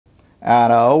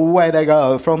And away they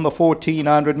go from the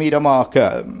 1400 metre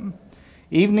marker.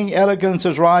 Evening Elegance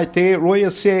is right there.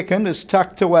 Royal Second is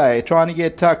tucked away. Trying to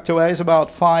get tucked away is about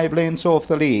 5 lengths off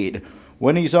the lead.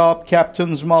 Winnie's up,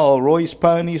 Captain's Mole. Roy's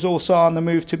Pony's also on the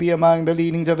move to be among the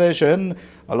leading division.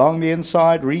 Along the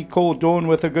inside, Recall Dawn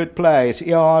with a good place.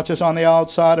 Earhart is on the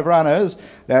outside of runners.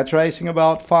 That's racing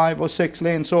about 5 or 6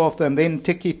 lengths off them. Then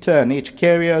Tiki Turn. Each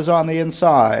carrier is on the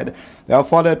inside. They're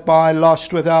followed by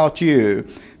Lost Without You.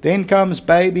 Then comes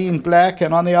Baby in Black,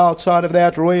 and on the outside of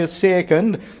that, Roy is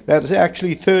second. That's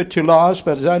actually third to last,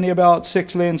 but it's only about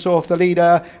 6 lengths off the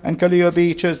leader, and Kalia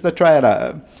Beach is the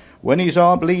trailer. Winnie's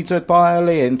Arm leads it by a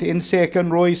length. In second,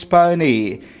 Roy's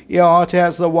Pony. Earhart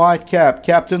has the white cap.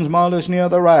 Captain's Mole is near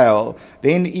the rail.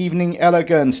 Then Evening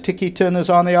Elegance. Tiki-Tin is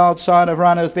on the outside of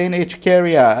runners. Then Itch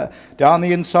Carrier. Down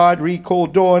the inside, Recall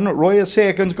Dawn. Roy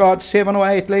second's got 7 or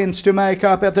 8 lengths to make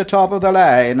up at the top of the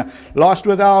lane. Lost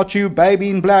Without You.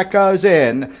 Baby in Black goes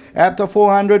in. At the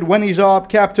 400, Winnie's Arm.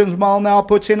 Captain's Mole now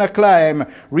puts in a claim.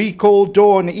 Recall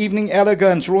Dawn. Evening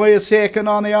Elegance. Roy second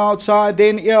on the outside.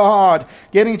 Then Earhart.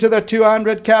 Getting to the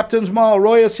 200, Captain's Mole.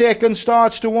 Roy second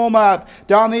starts to warm up.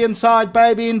 Down the inside,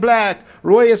 Baby in Black.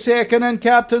 Roy second and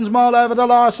Captain's Mole over the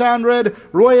last 100.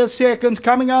 Roy second's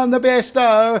coming on the best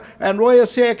though. And Roy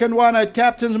second won it.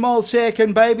 Captain's Mole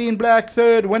second. Baby in Black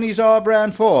third. Winnie's Arb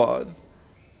ran fourth.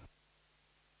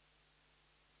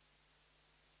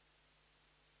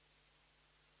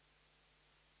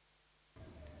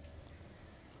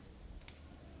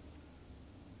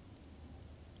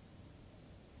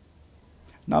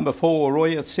 Number 4,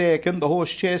 Roy second, the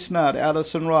horse Chestnut,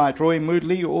 Alison Wright, Roy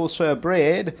Moodley also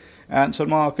bred, and St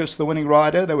Marcus the winning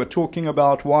rider. They were talking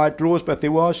about wide draws, but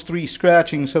there was 3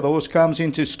 scratching, so the horse comes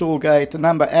into stall gate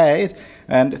number 8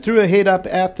 and threw a head up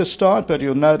at the start, but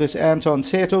you'll notice Anton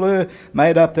Settler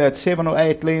made up that 7 or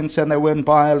 8 lengths and they win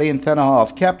by a length and a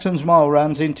half. Captain's Mole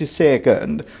runs into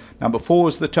second. Number 4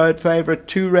 is the tote favourite,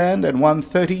 2 rand and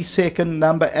 130. Second,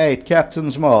 number 8,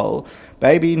 Captain's Mole.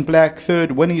 Baby in Black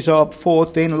third, Winnie's Arb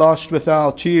fourth, then Lost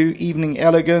Without You, Evening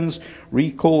Elegance,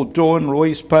 Recall Dawn,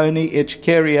 Roy's Pony, Itch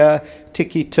Carrier,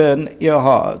 Tiki Turn,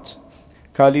 Earhart.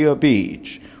 Kalia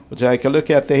Beach. We'll take a look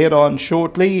at the head-on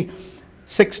shortly.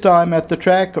 6th time at the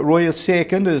track. Roy is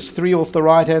second, is 3 off the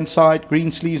right-hand side.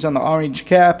 Green sleeves on the orange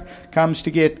cap. Comes to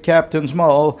get Captain's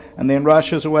Mole and then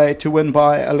rushes away to win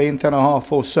by a length and a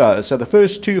half or so. So the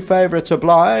first 2 favourites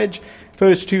oblige.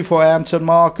 First 2 for Anton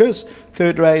Marcus.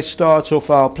 Third race starts off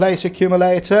our place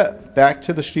accumulator. Back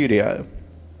to the studio.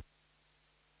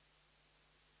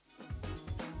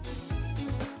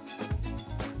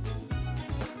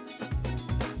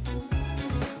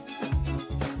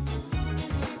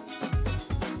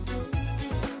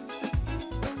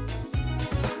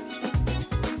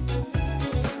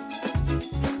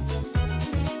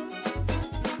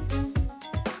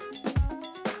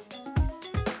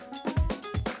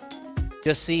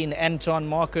 Just seen Anton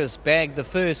Marcus bag the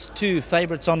first 2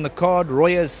 favourites on the card.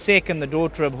 Roya's second, the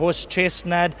daughter of Horse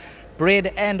Chestnut,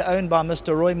 bred and owned by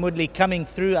Mr. Roy Moodley, coming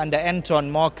through under Anton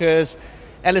Marcus.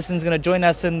 Alison's going to join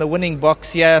us in the winning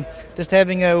box here. Just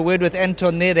having a word with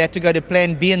Anton there. They had to go to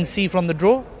plan B and C from the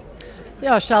draw.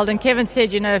 Yeah, Sheldon, Kevin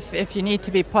said, if you need to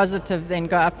be positive, then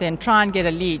go up there and try and get a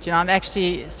lead. I'm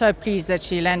actually so pleased that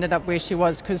she landed up where she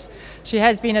was, because she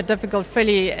has been a difficult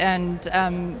filly, and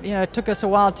it took us a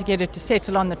while to get her to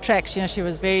settle on the tracks. She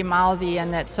was very mouthy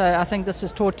and that, so I think this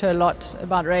has taught her a lot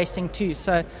about racing too.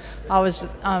 So I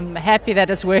was happy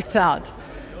that it's worked out.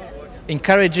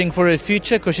 Encouraging for her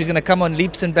future, because she's going to come on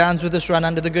leaps and bounds with this run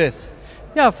under the girth.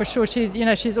 Yeah, for sure.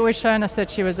 She's always shown us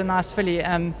that she was a nice filly.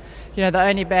 The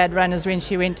only bad run is when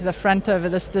she went to the front over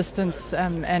this distance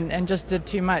and just did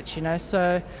too much,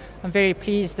 So I'm very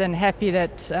pleased and happy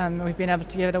that we've been able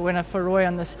to give it a winner for Roy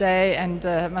on this day. And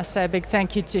I must say a big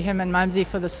thank you to him and Mumsy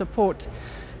for the support.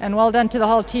 And well done to the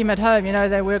whole team at home.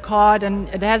 They work hard, and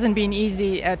it hasn't been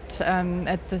easy at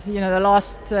the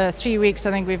last 3 weeks.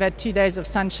 I think we've had 2 days of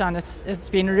sunshine. It's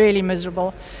been really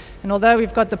miserable. And although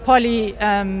we've got the poly,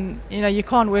 you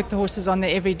can't work the horses on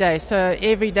there every day. So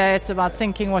every day it's about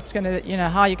thinking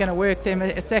how you're going to work them.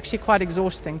 It's actually quite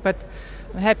exhausting. But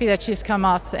I'm happy that she's come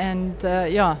out, and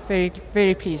very,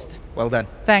 very pleased. Well done.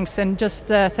 Thanks, and just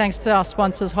thanks to our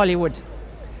sponsors, Hollywood.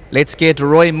 Let's get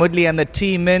Roy Moodley and the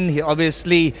team in.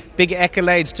 Obviously, big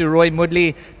accolades to Roy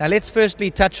Moodley. Now let's firstly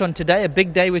touch on today, a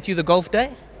big day with you, the golf day.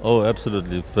 Oh,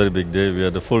 absolutely, very big day. We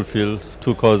had a full field,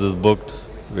 2 courses booked.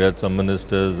 We had some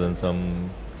ministers and some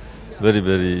very,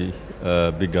 very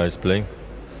big guys playing,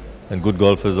 and good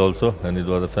golfers also, and it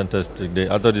was a fantastic day.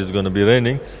 I thought it was going to be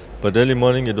raining, but early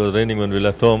morning it was raining when we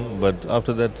left home, but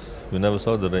after that we never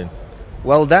saw the rain.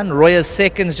 Well done. Roya's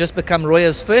second's just become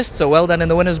Roya's first, so well done in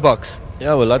the winner's box.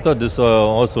 Yeah, well, I thought this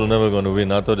horse was never going to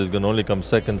win. I thought it's going to only come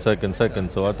second.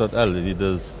 So I thought, he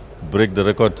does break the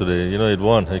record today. You know, it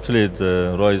won. Actually, it's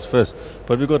Roy's first.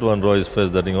 But we got one Roy's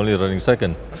first that is only running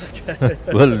second.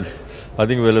 Well, I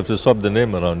think we'll have to swap the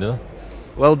name around, you know.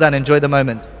 Well done. Enjoy the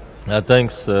moment.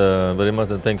 Thanks very much,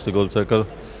 and thanks to Gold Circle.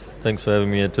 Thanks for having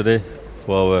me here today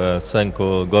for our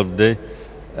Sanko Golf Day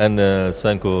and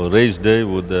Sanko Race Day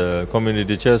with the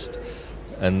Community Chest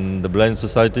and the Blind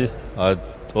Society. I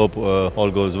hope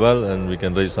all goes well and we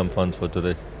can raise some funds for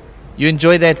today. You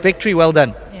enjoy that victory. Well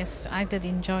done. Yes, I did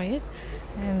enjoy it.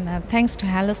 And thanks to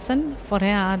Alison for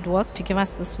her hard work to give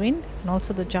us this win, and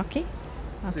also the jockey.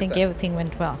 I think everything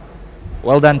went well.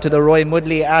 Well done to the Roy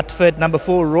Moodley outfit. Number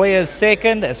 4, Roya's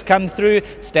second, has come through.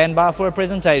 Stand by for a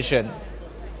presentation.